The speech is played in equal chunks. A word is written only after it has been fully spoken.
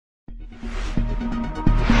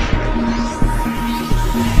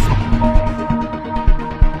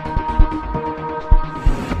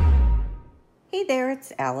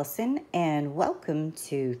it's Alison, and welcome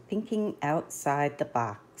to Thinking Outside the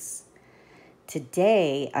Box.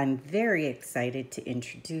 Today, I'm very excited to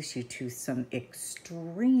introduce you to some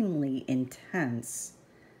extremely intense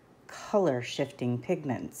color shifting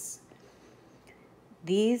pigments.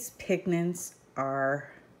 These pigments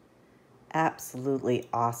are absolutely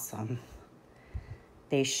awesome.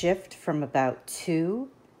 They shift from about 2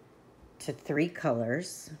 to 3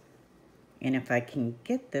 colors. And if I can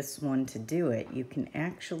get this one to do it, you can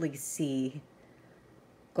actually see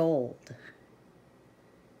gold.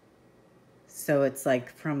 So it's like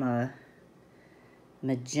from a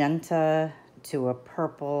magenta to a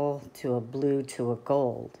purple to a blue to a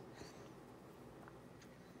gold.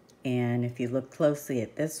 And if you look closely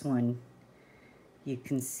at this one, you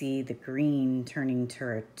can see the green turning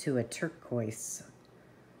to a turquoise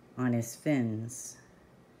on his fins,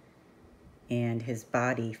 and his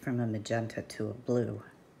body from a magenta to a blue.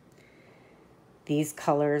 These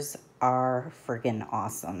colors are friggin'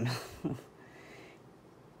 awesome.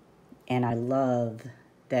 And I love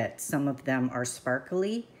that some of them are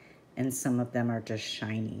sparkly and some of them are just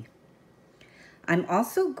shiny. I'm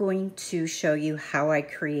also going to show you how I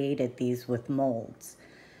created these with molds.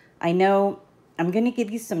 I know I'm going to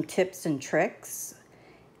give you some tips and tricks.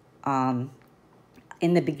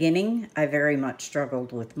 In the beginning, I very much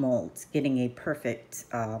struggled with molds, getting a perfect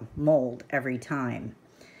mold every time.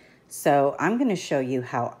 So I'm going to show you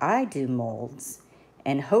how I do molds,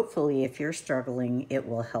 and hopefully if you're struggling, it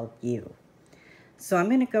will help you. So I'm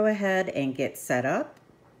going to go ahead and get set up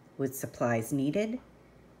with supplies needed,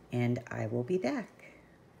 and I will be back.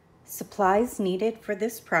 Supplies needed for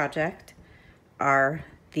this project are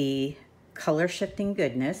the color shifting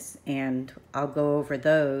goodness, and I'll go over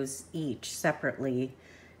those each separately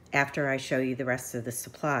after I show you the rest of the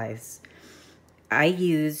supplies. I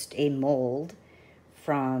used a mold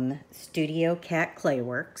from Studio Cat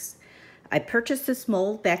Clayworks. I purchased this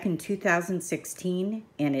mold back in 2016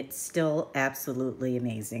 and it's still absolutely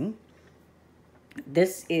amazing.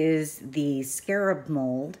 This is the Scarab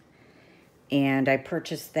mold, and I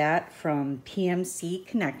purchased that from PMC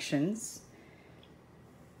Connections.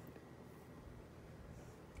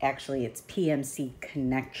 Actually, it's PMC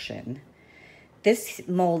Connection. This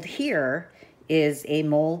mold here is a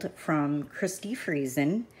mold from ChristI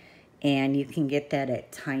Friesen, and you can get that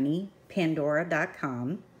at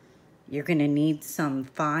tinypandora.com. You're going to need some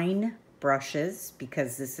fine brushes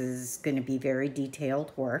because this is going to be very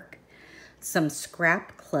detailed work. Some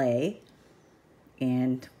scrap clay,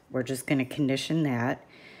 and we're just going to condition that.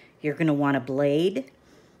 You're going to want a blade,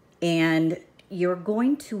 and you're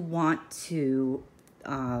going to want to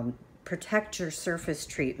protect your surface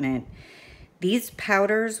treatment. These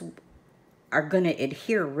powders are going to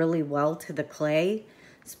adhere really well to the clay,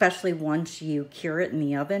 especially once you cure it in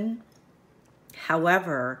the oven.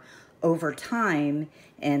 However, over time,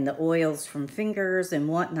 and the oils from fingers and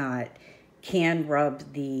whatnot can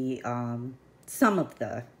rub the some of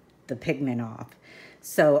the pigment off.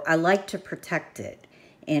 So I like to protect it.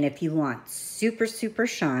 And if you want super, super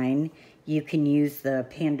shine, you can use the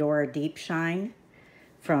Pandora Deep Shine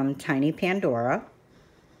from Tiny Pandora.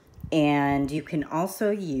 And you can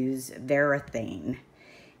also use Varathane.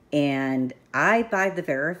 And I buy the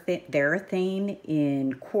Varathane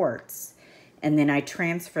in quarts, and then I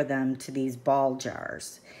transfer them to these ball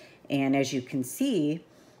jars. And as you can see,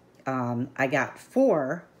 I got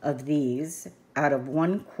 4 of these out of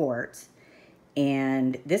 1 quart.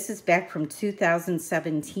 And this is back from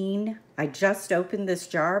 2017. I just opened this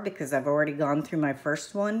jar because I've already gone through my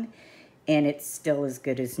first one, and it's still as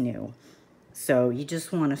good as new. So you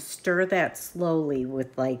just want to stir that slowly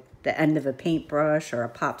with like the end of a paintbrush or a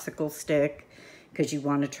popsicle stick, because you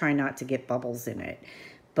want to try not to get bubbles in it.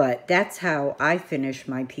 But that's how I finish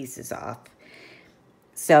my pieces off.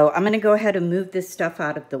 So I'm going to go ahead and move this stuff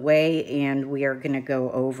out of the way, and we are going to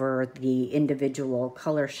go over the individual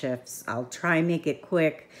color shifts. I'll try and make it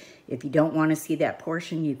quick. If you don't want to see that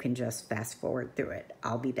portion, you can just fast forward through it.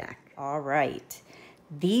 I'll be back. All right.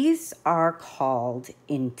 These are called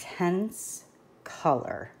intense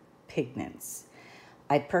color pigments.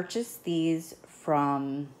 I purchased these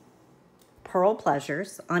from Pearl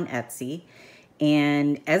Pleasures on Etsy.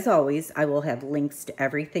 And as always, I will have links to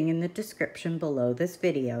everything in the description below this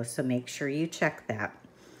video, so make sure you check that.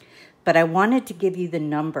 But I wanted to give you the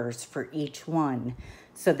numbers for each one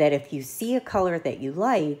so that if you see a color that you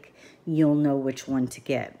like, you'll know which one to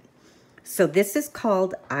get. So this is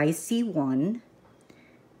called IC1,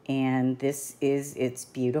 and this is its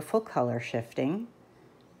beautiful color shifting.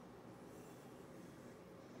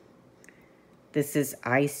 This is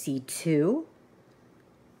IC2.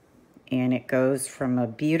 And it goes from a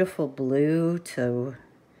beautiful blue to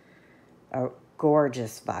a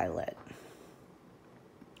gorgeous violet.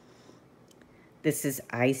 This is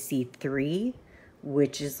IC3,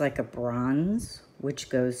 which is like a bronze, which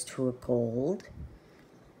goes to a gold.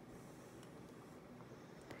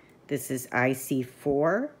 This is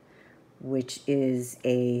IC4, which is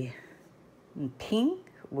a pink,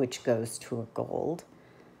 which goes to a gold.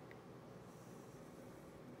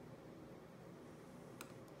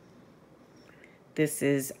 This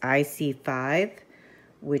is IC5,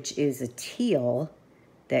 which is a teal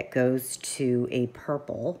that goes to a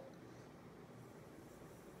purple.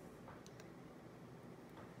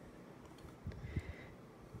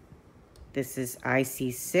 This is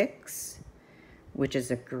IC6, which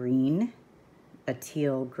is a green, a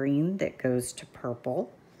teal green that goes to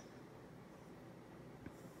purple.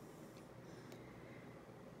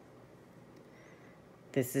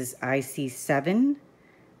 This is IC7,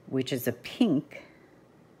 which is a pink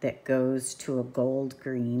that goes to a gold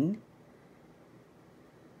green.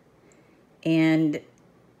 And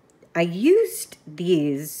I used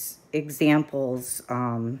these examples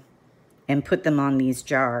and put them on these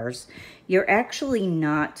jars. You're actually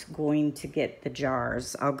not going to get the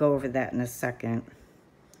jars. I'll go over that in a second.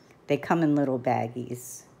 They come in little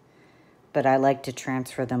baggies, but I like to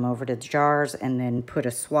transfer them over to the jars and then put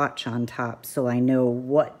a swatch on top so I know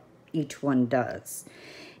what each one does.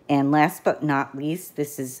 And last but not least,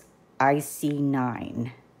 this is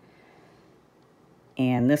IC9.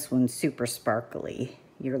 And this one's super sparkly.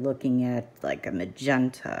 You're looking at like a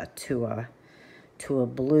magenta to a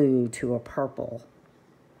blue to a purple.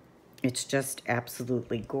 It's just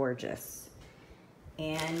absolutely gorgeous.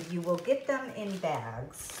 And you will get them in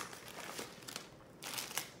bags.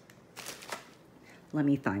 Let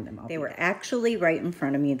me find them. They were actually right in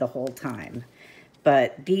front of me the whole time,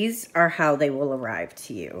 but these are how they will arrive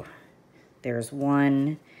to you. There's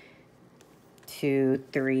 1, 2,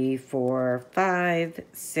 3, 4, 5,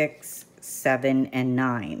 6, 7, and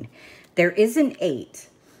 9. There is an 8.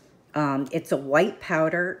 It's a white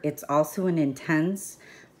powder. It's also an intense,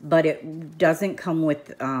 but it doesn't come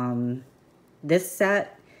with this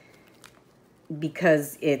set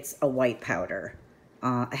because it's a white powder.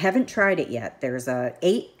 I haven't tried it yet. There's a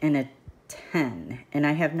 8 and a 10, and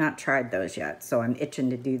I have not tried those yet, so I'm itching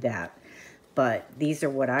to do that. But these are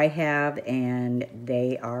what I have, and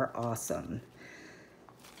they are awesome.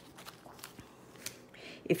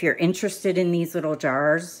 If you're interested in these little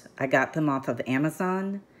jars, I got them off of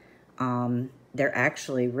Amazon. They're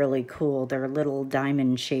actually really cool. They're little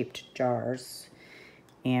diamond-shaped jars.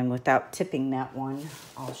 And without tipping that one,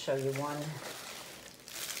 I'll show you one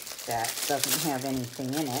that doesn't have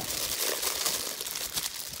anything in it.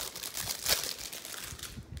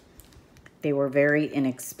 They were very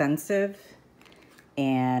inexpensive,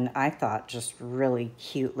 and I thought just really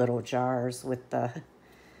cute little jars with the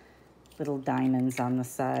little diamonds on the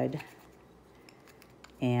side.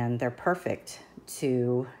 And they're perfect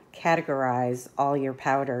to categorize all your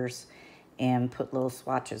powders and put little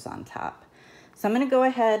swatches on top. So I'm going to go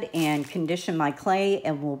ahead and condition my clay,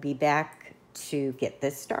 and we'll be back to get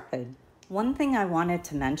this started. One thing I wanted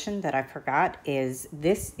to mention that I forgot is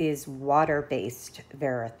this is water-based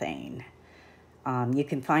Varathane. You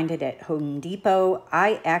can find it at Home Depot.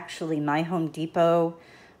 My Home Depot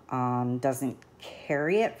doesn't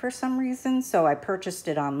carry it for some reason, so I purchased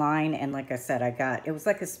it online, and like I said, it was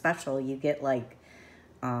like a special. You get like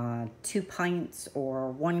 2 pints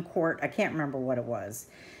or 1 quart. I can't remember what it was.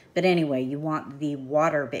 But anyway, you want the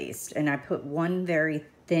water-based, and I put 1 very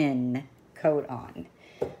thin coat on.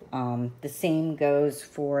 The same goes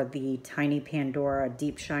for the Tiny Pandora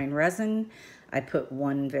Deep Shine Resin. I put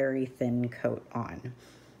 1 very thin coat on.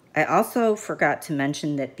 I also forgot to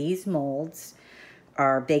mention that these molds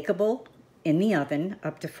are bakeable in the oven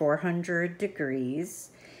up to 400 degrees.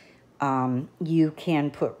 You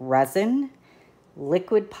can put resin,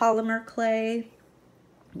 liquid polymer clay.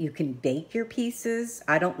 You can bake your pieces.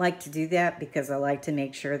 I don't like to do that because I like to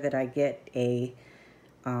make sure that I get a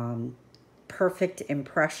perfect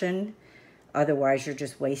impression. Otherwise, you're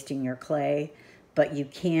just wasting your clay. But you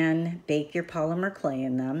can bake your polymer clay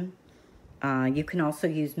in them. You can also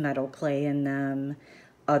use metal clay in them.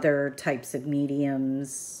 Other types of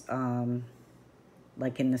mediums,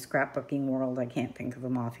 like in the scrapbooking world, I can't think of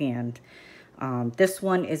them offhand. This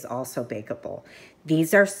one is also bakeable.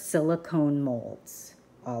 These are silicone molds,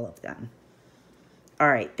 all of them. All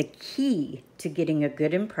right, the key to getting a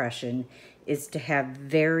good impression is to have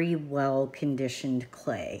very well conditioned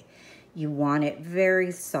clay. You want it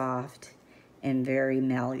very soft and very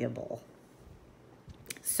malleable,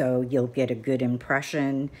 so you'll get a good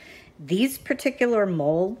impression. These particular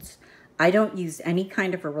molds, I don't use any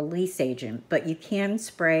kind of a release agent, but you can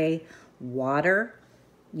spray water.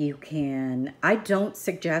 You can, I don't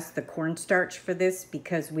suggest the cornstarch for this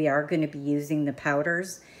because we are going to be using the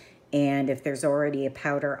powders. And if there's already a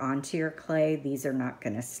powder onto your clay, these are not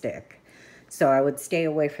going to stick. So I would stay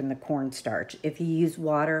away from the cornstarch. If you use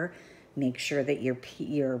water, make sure that your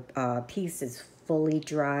piece is fully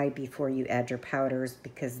dry before you add your powders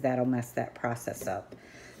because that'll mess that process up.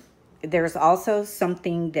 There's also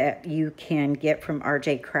something that you can get from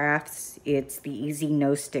RJ Crafts. It's the Easy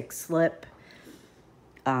No Stick Slip.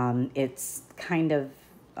 It's kind of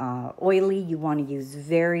oily. You want to use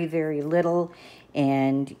very, very little.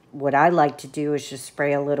 And what I like to do is just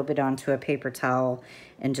spray a little bit onto a paper towel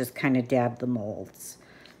and just kind of dab the molds.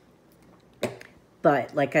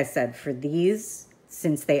 But like I said, for these,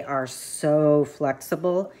 since they are so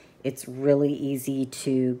flexible, it's really easy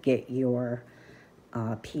to get your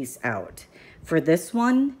piece out. For this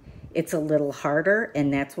one, it's a little harder,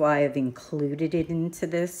 and that's why I've included it into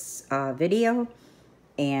this video,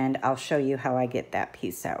 and I'll show you how I get that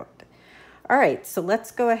piece out. All right, so let's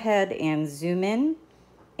go ahead and zoom in,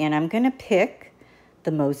 and I'm gonna pick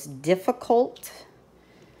the most difficult,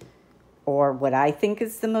 or what I think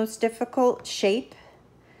is the most difficult shape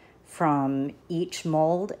from each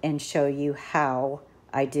mold and show you how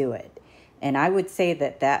I do it. And I would say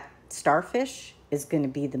that that starfish is going to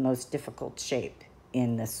be the most difficult shape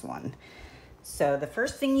in this one. So the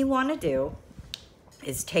first thing you want to do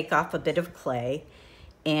is take off a bit of clay,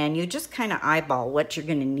 and you just kind of eyeball what you're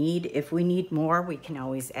going to need. If we need more, we can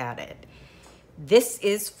always add it. This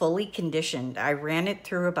is fully conditioned. I ran it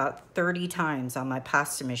through about 30 times on my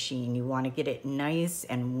pasta machine. You want to get it nice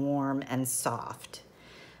and warm and soft.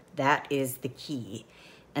 That is the key.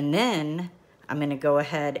 And then I'm going to go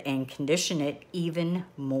ahead and condition it even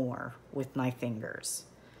more with my fingers.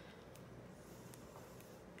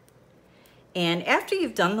 And after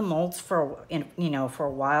you've done the molds for a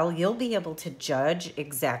while, you'll be able to judge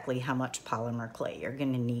exactly how much polymer clay you're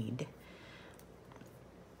going to need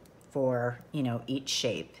for, each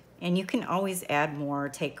shape. And you can always add more,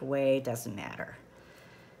 take away, doesn't matter.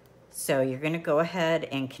 So you're going to go ahead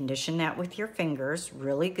and condition that with your fingers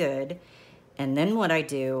really good. And then what I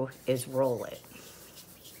do is roll it.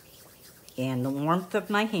 And the warmth of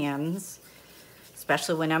my hands,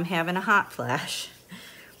 especially when I'm having a hot flash,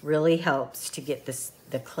 really helps to get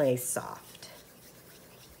the clay soft.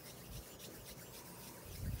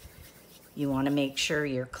 You want to make sure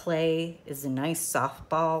your clay is a nice soft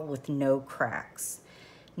ball with no cracks.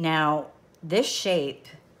 Now, this shape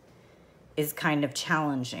is kind of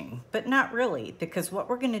challenging, but not really, because what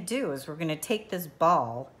we're going to do is we're going to take this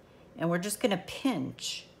ball and we're just going to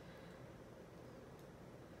pinch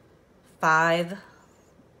 5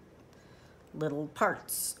 little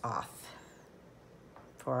parts off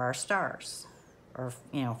for our stars, or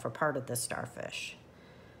for part of the starfish.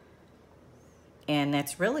 And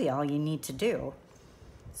that's really all you need to do.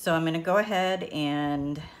 So I'm going to go ahead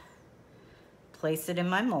and place it in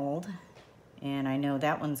my mold, and I know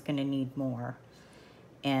that one's going to need more,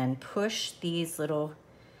 and push these little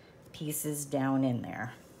pieces down in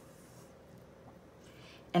there.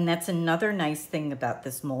 And that's another nice thing about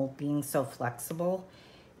this mold being so flexible,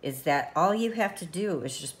 is that all you have to do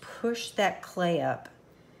is just push that clay up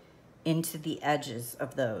into the edges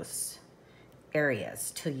of those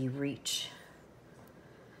areas till you reach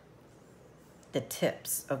the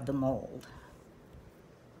tips of the mold.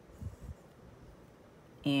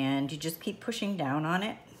 And you just keep pushing down on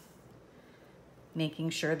it, making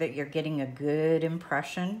sure that you're getting a good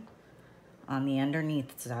impression on the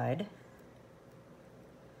underneath side.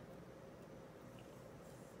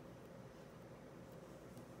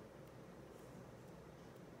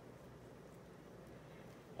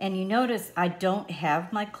 And you notice I don't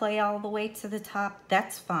have my clay all the way to the top.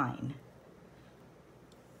 That's fine.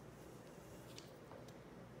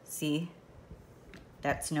 See,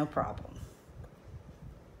 that's no problem.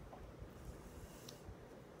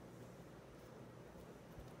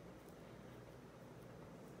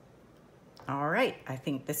 All right, I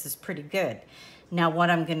think this is pretty good. Now what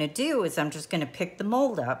I'm gonna do is I'm just gonna pick the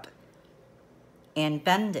mold up and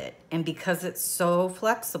bend it. And because it's so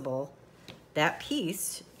flexible, that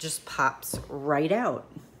piece just pops right out.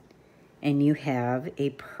 And you have a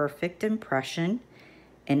perfect impression,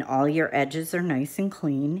 and all your edges are nice and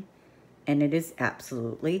clean, and it is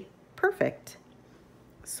absolutely perfect.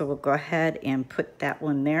 So we'll go ahead and put that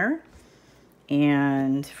one there.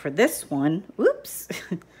 And for this one, whoops,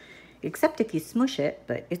 except if you smush it,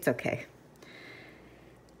 but it's okay.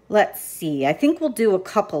 Let's see, I think we'll do a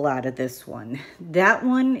couple out of this one. That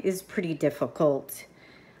one is pretty difficult.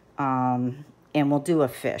 And we'll do a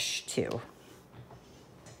fish too.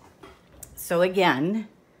 So again,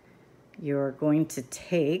 you're going to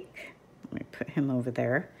take, let me put him over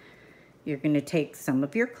there. You're going to take some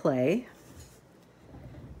of your clay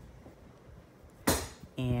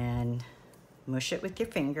and mush it with your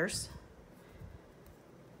fingers.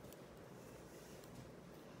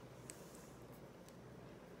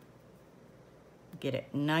 Get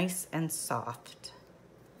it nice and soft.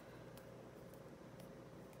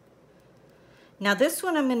 Now this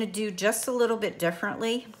one I'm going to do just a little bit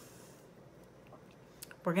differently.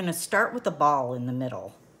 We're going to start with a ball in the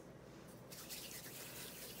middle.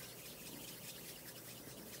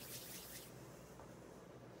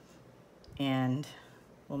 And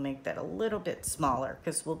we'll make that a little bit smaller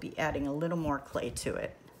because we'll be adding a little more clay to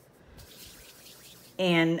it.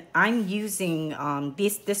 And I'm using,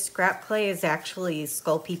 this scrap clay is actually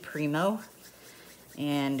Sculpey Primo,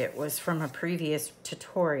 and it was from a previous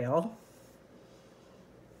tutorial.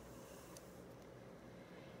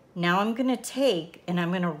 Now I'm gonna take and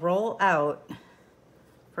I'm gonna roll out,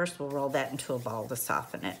 first we'll roll that into a ball to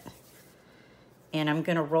soften it. And I'm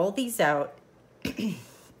gonna roll these out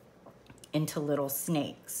into little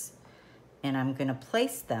snakes. And I'm gonna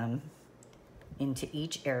place them into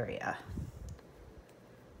each area.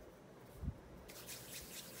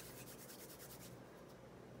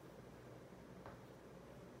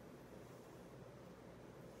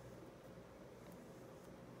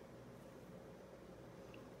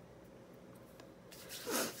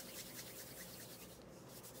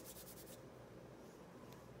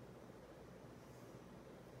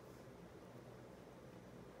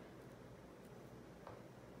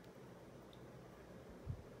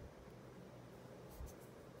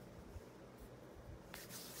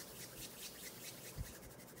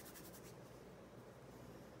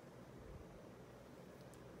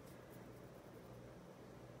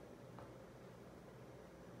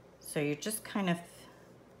 So you're just kind of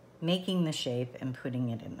making the shape and putting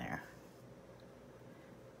it in there.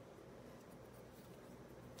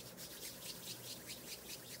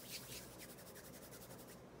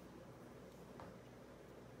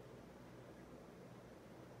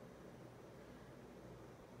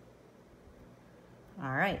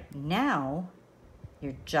 All right, now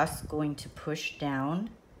you're just going to push down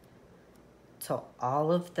till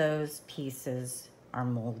all of those pieces are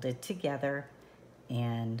molded together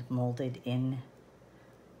and molded in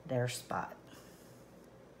their spot.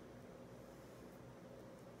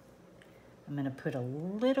 I'm going to put a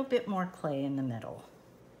little bit more clay in the middle.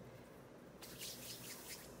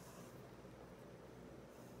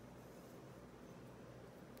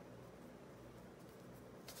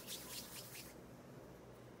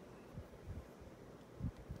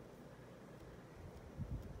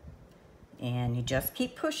 And you just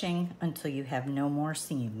keep pushing until you have no more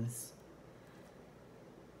seams.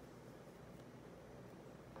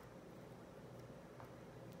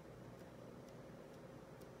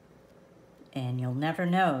 And you'll never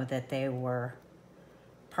know that they were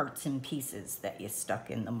parts and pieces that you stuck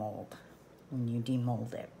in the mold when you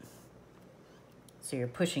demold it. So you're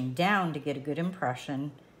pushing down to get a good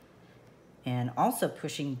impression and also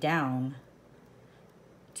pushing down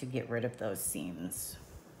to get rid of those seams.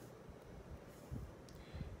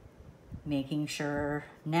 Making sure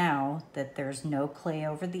now that there's no clay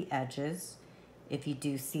over the edges. If you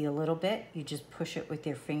do see a little bit, you just push it with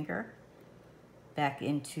your finger back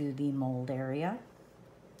into the mold area,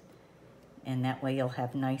 and that way you'll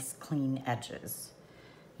have nice clean edges.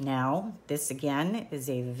 Now this again is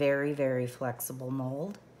a very, very flexible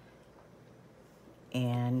mold,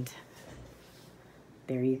 and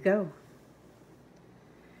there you go.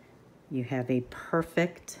 You have a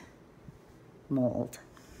perfect mold.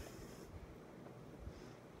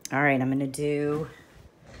 All right, I'm gonna do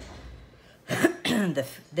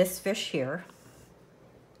this fish here.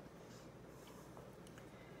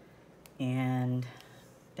 And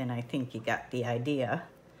then I think you got the idea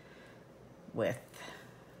with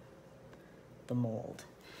the mold.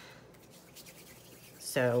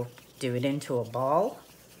 So do it into a ball.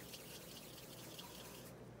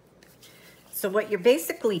 So what you're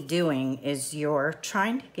basically doing is you're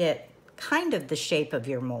trying to get kind of the shape of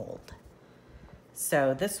your mold.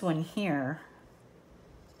 So this one here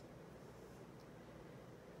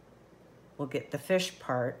will get the fish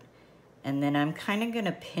part. And then I'm kind of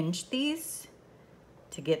gonna pinch these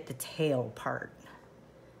to get the tail part.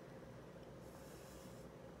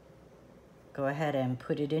 Go ahead and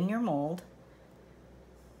put it in your mold.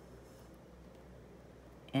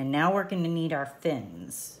 And now we're gonna need our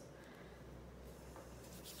fins.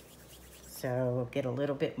 So get a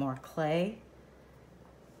little bit more clay.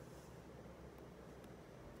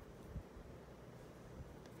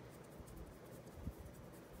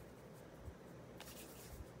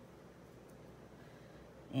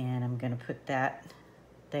 And I'm gonna put that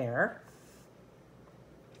there.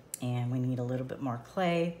 And we need a little bit more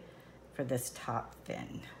clay for this top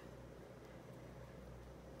fin.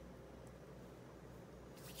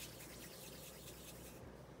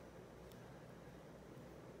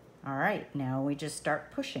 All right, now we just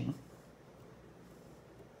start pushing.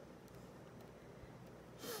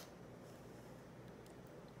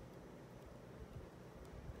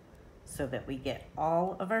 So that we get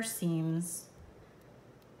all of our seams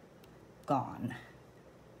gone.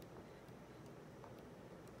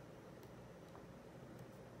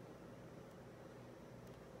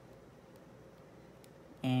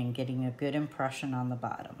 And getting a good impression on the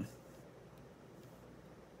bottom.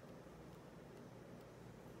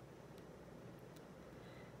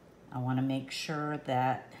 I want to make sure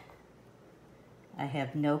that I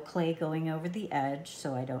have no clay going over the edge,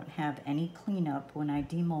 so I don't have any cleanup when I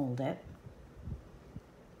demold it.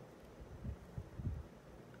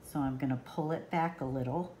 So I'm going to pull it back a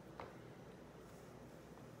little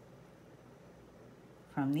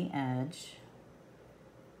from the edge.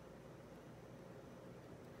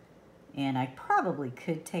 And I probably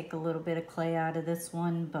could take a little bit of clay out of this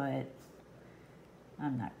one, but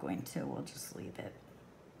I'm not going to. We'll just leave it.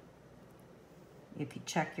 If you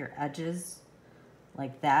check your edges,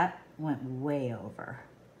 like that went way over.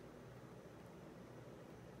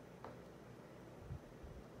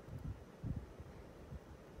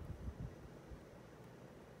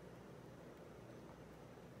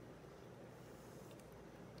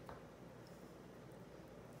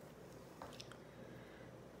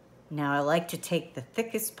 Now I like to take the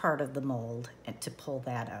thickest part of the mold and to pull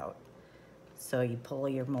that out. So you pull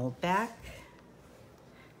your mold back,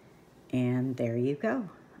 and there you go,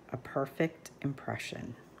 a perfect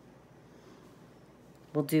impression.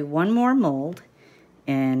 We'll do one more mold,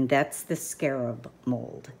 and that's the scarab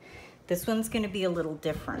mold. This one's gonna be a little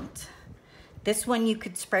different. This one you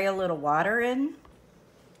could spray a little water in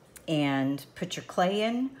and put your clay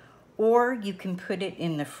in, or you can put it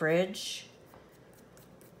in the fridge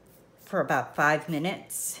for about 5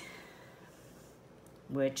 minutes,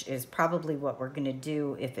 which is probably what we're gonna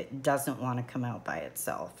do if it doesn't wanna come out by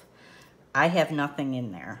itself. I have nothing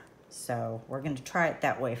in there, so we're gonna try it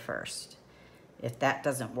that way first. If that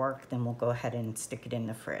doesn't work, then we'll go ahead and stick it in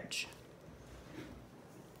the fridge.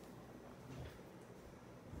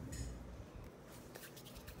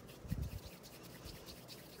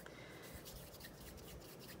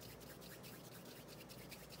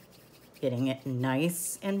 Getting it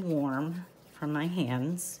nice and warm from my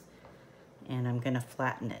hands, and I'm gonna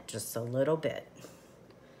flatten it just a little bit,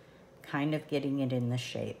 kind of getting it in the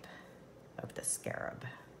shape of the scarab.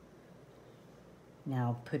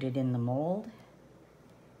 Now put it in the mold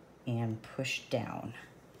and push down.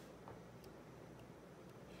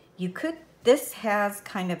 You could, this has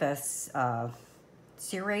kind of a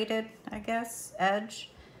serrated, I guess,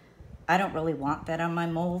 edge. I don't really want that on my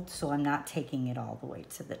mold, so I'm not taking it all the way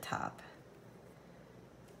to the top.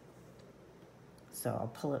 So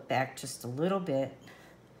I'll pull it back just a little bit,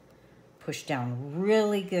 push down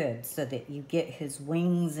really good so that you get his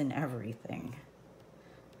wings and everything.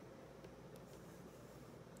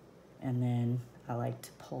 And then I like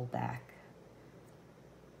to pull back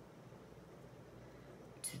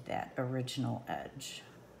to that original edge.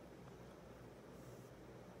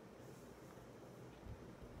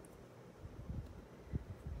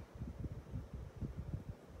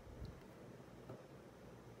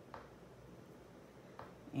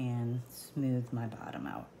 And smooth my bottom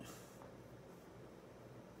out.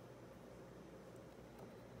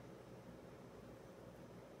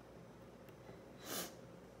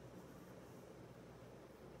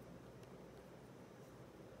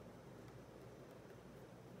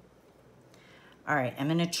 All right, I'm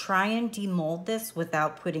gonna try and demold this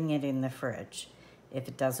without putting it in the fridge. If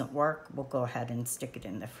it doesn't work, we'll go ahead and stick it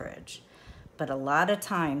in the fridge. But a lot of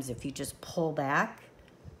times, if you just pull back,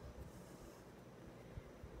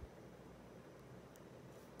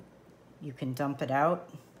 you can dump it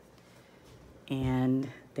out, and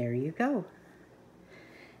there you go.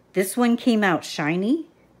 This one came out shiny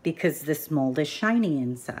because this mold is shiny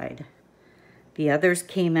inside. The others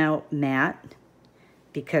came out matte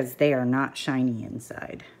because they are not shiny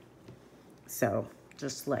inside. So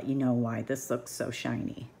just let you know why this looks so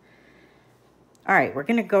shiny. All right, we're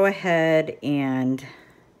gonna go ahead and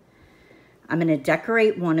I'm gonna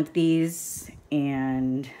decorate one of these,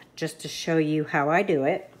 and just to show you how I do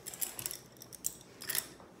it.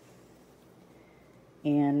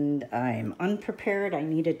 And I'm unprepared, I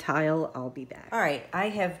need a tile, I'll be back. All right, I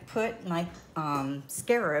have put my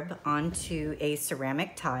scarab onto a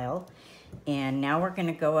ceramic tile, And now we're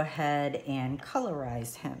gonna go ahead and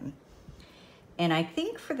colorize him. And I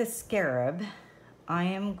think for the scarab, I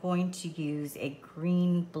am going to use a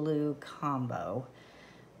green-blue combo,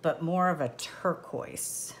 but more of a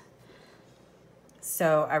turquoise.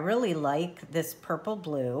 So I really like this purple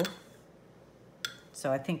blue.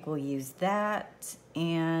 So I think we'll use that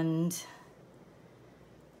and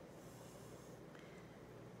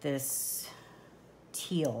this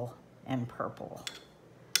teal and purple.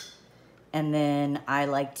 And then I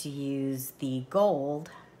like to use the gold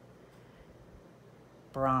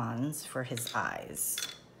bronze for his eyes.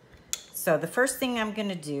 So the first thing I'm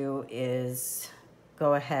gonna do is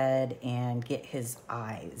go ahead and get his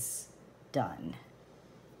eyes done.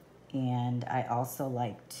 And I also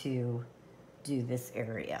like to do this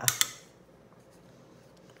area.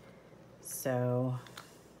 So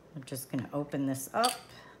I'm just gonna open this up,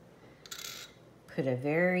 put a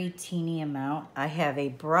very teeny amount. I have a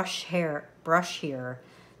brush here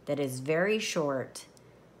that is very short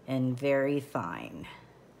and very fine.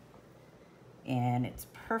 And it's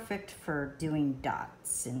perfect for doing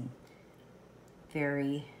dots in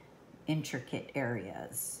very intricate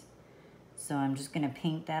areas. So I'm just gonna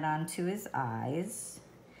paint that onto his eyes.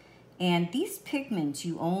 And these pigments,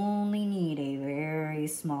 you only need a very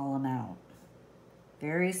small amount.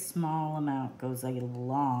 Very small amount goes a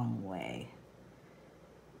long way.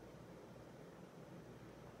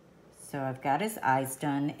 So I've got his eyes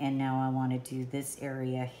done, and now I want to do this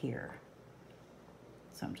area here.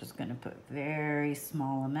 So I'm just going to put very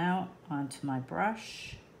small amount onto my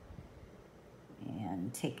brush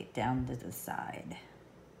and take it down to the side.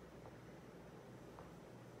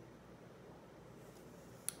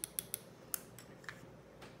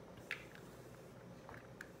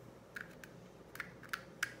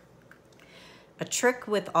 A trick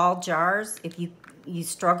with all jars, if you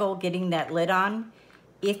struggle getting that lid on,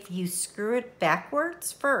 if you screw it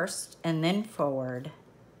backwards first and then forward,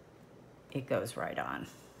 it goes right on.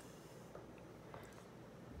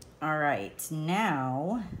 All right,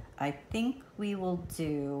 now I think we will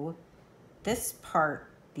do this part,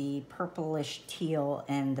 the purplish teal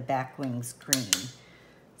and the back wings green.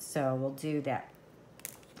 So we'll do that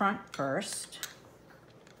front first.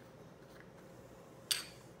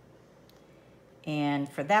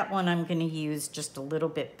 And for that one, I'm gonna use just a little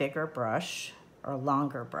bit bigger brush or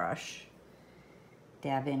longer brush.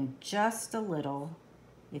 Dab in just a little.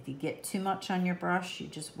 If you get too much on your brush, you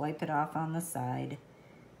just wipe it off on the side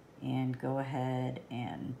and go ahead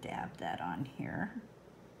and dab that on here.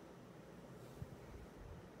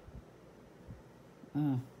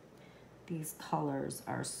 These colors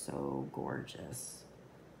are so gorgeous.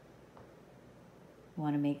 You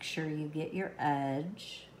wanna make sure you get your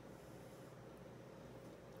edge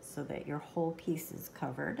so that your whole piece is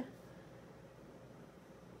covered.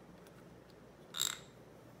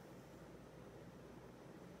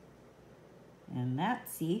 And that,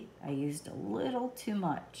 see, I used a little too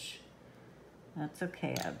much. That's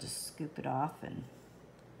okay, I'll just scoop it off and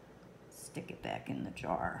stick it back in the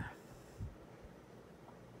jar.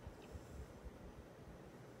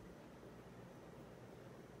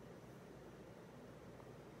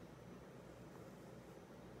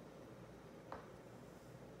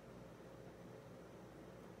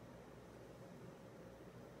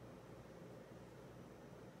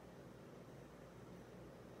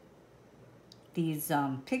 These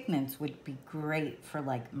pigments would be great for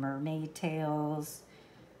like mermaid tails,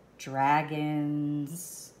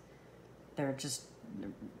 dragons. They're just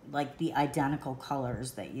like the identical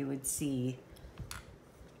colors that you would see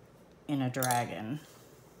in a dragon.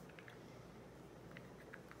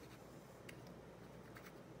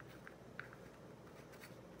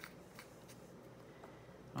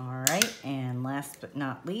 All right, and last but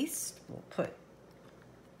not least, we'll put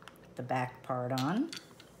the back part on.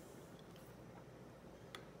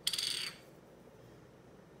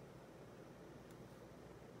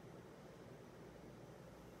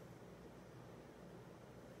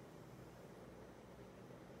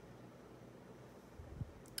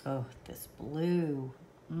 Oh, this blue.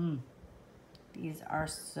 These are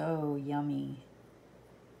so yummy.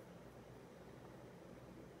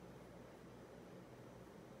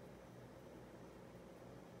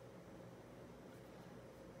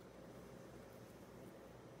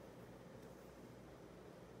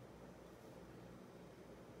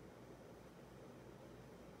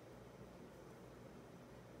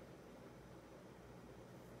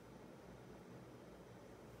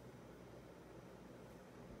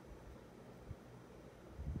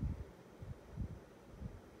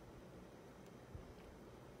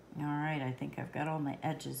 All right, I think I've got all my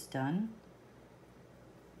edges done.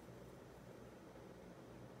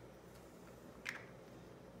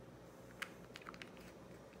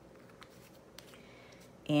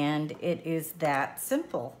 And it is that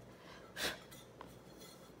simple.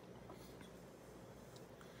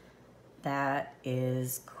 That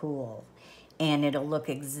is cool. And it'll look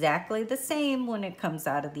exactly the same when it comes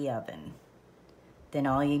out of the oven. Then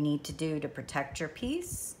all you need to do to protect your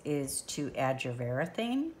piece is to add your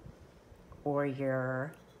Varathane or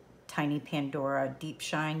your Tiny Pandora Deep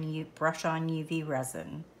Shine Brush On UV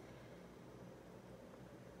Resin.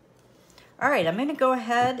 All right, I'm gonna go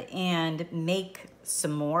ahead and make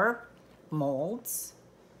some more molds.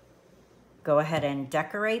 Go ahead and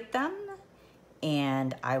decorate them,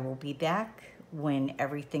 and I will be back when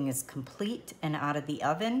everything is complete and out of the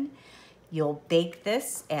oven. You'll bake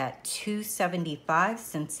this at 275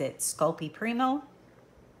 since it's Sculpey Primo,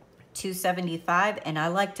 275, and I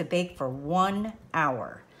like to bake for 1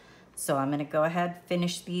 hour. So I'm gonna go ahead,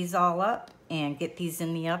 finish these all up and get these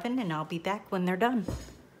in the oven, and I'll be back when they're done.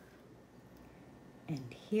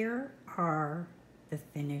 And here are the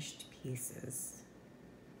finished pieces.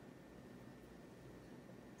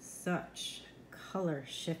 Such color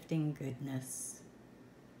shifting goodness.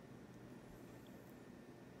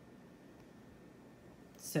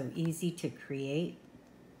 So easy to create.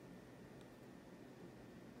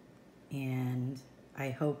 And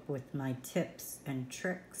I hope with my tips and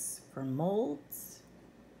tricks for molds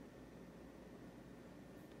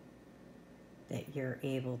that you're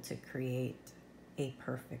able to create a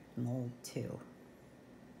perfect mold too.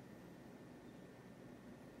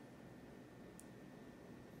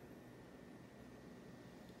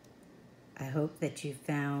 I hope that you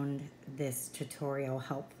found this tutorial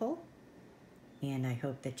helpful, and I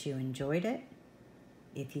hope that you enjoyed it.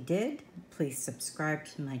 If you did, please subscribe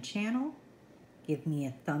to my channel, give me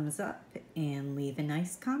a thumbs up, and leave a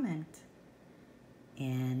nice comment.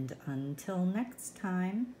 And until next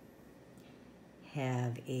time,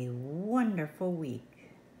 have a wonderful week.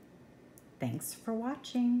 Thanks for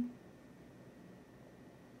watching.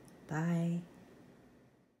 Bye.